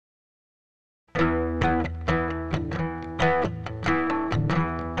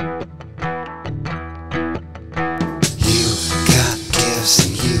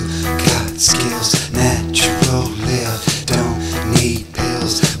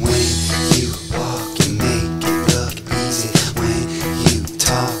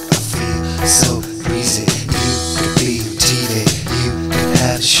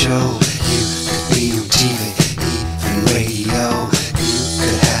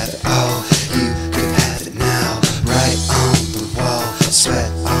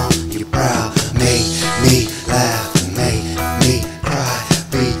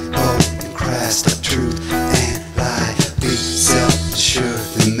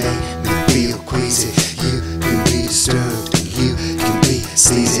make me feel queasy. You can be disturbed and you can be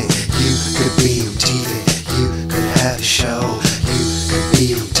sleazy. You could be on TV, you could have a show. You could be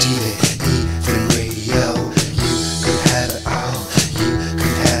on TV, even radio. You could have it all, you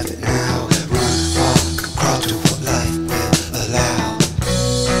could have it now. Run, walk, crawl to what life will allow.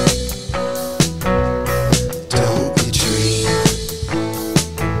 Don't you dream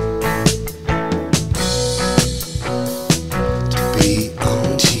to be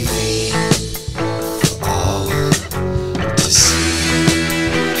on TV for all to see.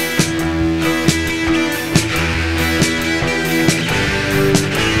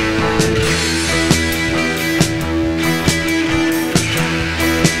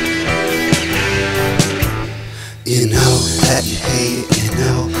 You know that you hate it, you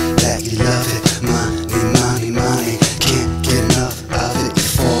know that you love it. Money, money, money, can't get enough of it. Your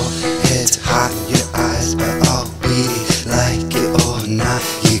forehead's hot and your eyes are all beady. Like it or not,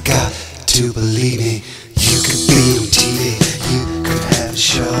 you got to believe me. You could be on TV, you could have a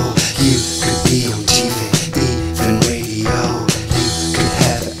show. You could be on TV, even radio. You could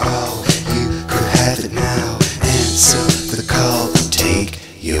have it all, you could have it now. Answer for the call and take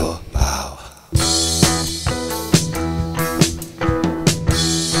your